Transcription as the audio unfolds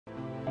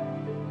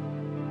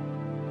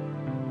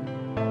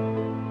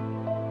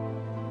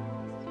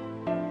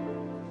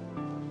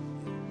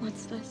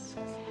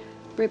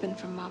ribbon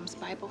from Mom's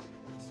Bible.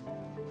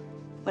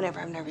 Whenever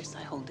I'm nervous,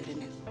 I hold it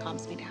and it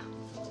calms me down.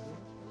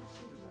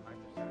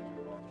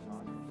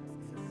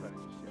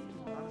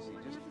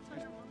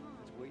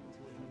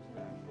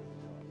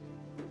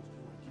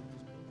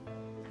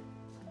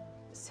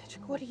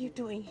 Cedric, what are you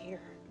doing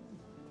here?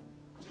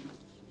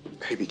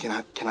 Baby, can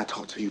I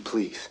talk to you,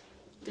 please?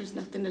 There's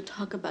nothing to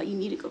talk about. You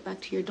need to go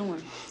back to your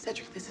dorm.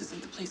 Cedric, this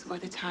isn't the place or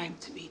the time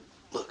to be.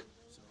 Look,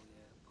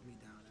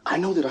 I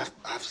know that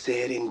I've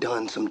said and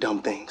done some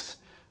dumb things.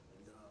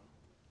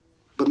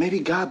 But maybe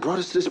God brought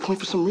us to this point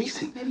for some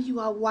reason. Maybe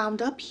you all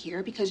wound up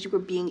here because you were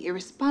being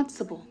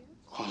irresponsible.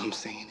 All I'm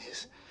saying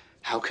is,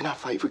 how can I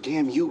fight for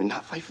damn you and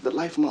not fight for the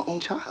life of my own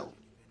child?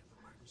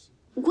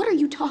 What are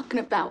you talking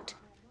about?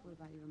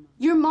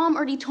 Your mom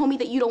already told me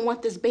that you don't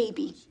want this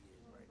baby.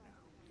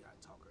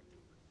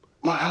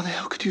 Ma, how the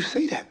hell could you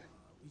say that?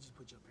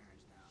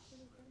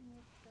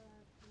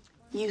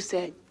 You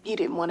said you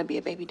didn't want to be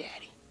a baby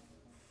daddy.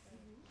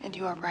 And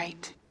you are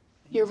right.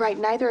 You're right.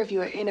 Neither of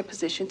you are in a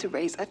position to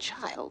raise a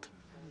child.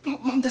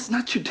 Mom, that's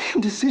not your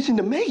damn decision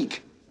to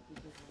make.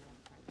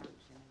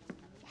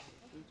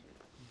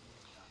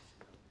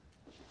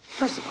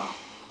 First of all,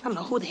 I don't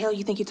know who the hell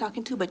you think you're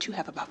talking to, but you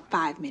have about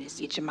 5 minutes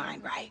to get your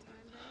mind right.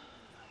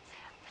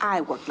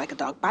 I worked like a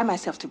dog by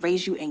myself to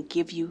raise you and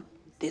give you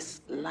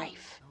this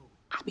life.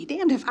 I'll be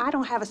damned if I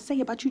don't have a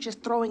say about you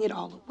just throwing it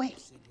all away.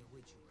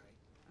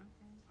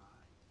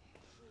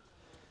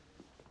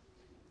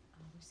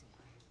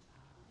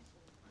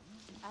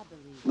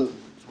 Look,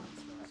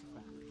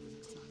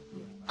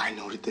 I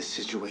know that this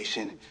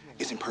situation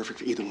isn't perfect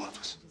for either one of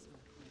us.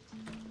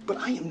 But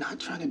I am not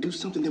trying to do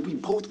something that we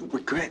both will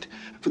regret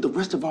for the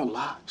rest of our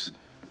lives.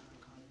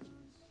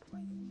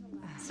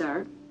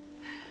 Sir,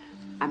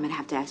 I'm gonna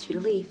have to ask you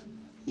to leave.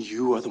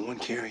 You are the one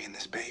carrying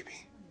this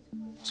baby.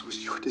 So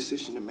it's your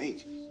decision to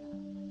make.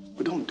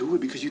 But don't do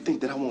it because you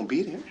think that I won't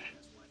be there.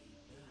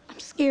 I'm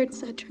scared,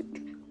 Cedric.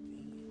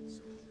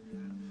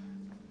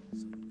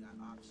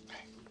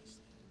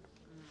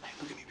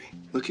 Look at me, B.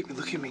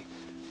 Look at me.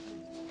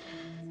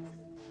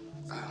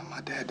 My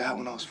dad died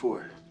when I was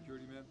 4.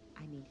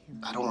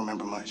 I don't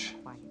remember much.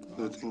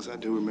 The things I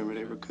do remember,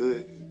 they were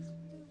good.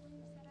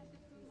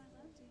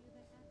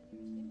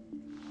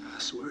 I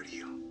swear to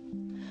you,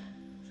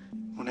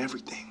 on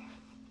everything,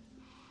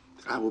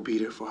 that I will be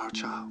there for our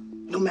child.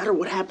 No matter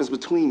what happens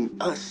between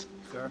us,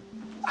 sir,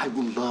 I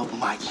will love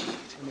my kid.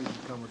 I need you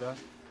to come with us.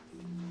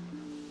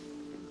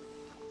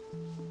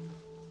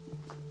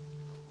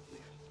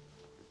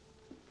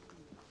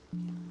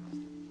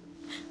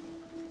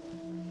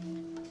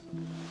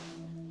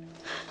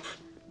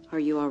 Are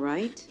you all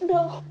right?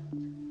 No.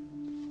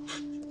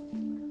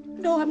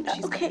 No, I'm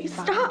not. Okay,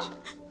 stop.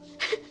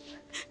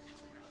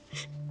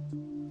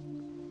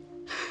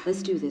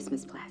 Let's do this,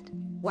 Miss Platt.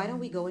 Why don't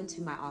we go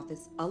into my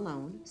office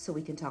alone so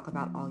we can talk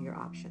about all your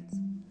options?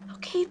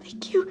 Okay,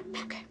 thank you.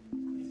 Okay.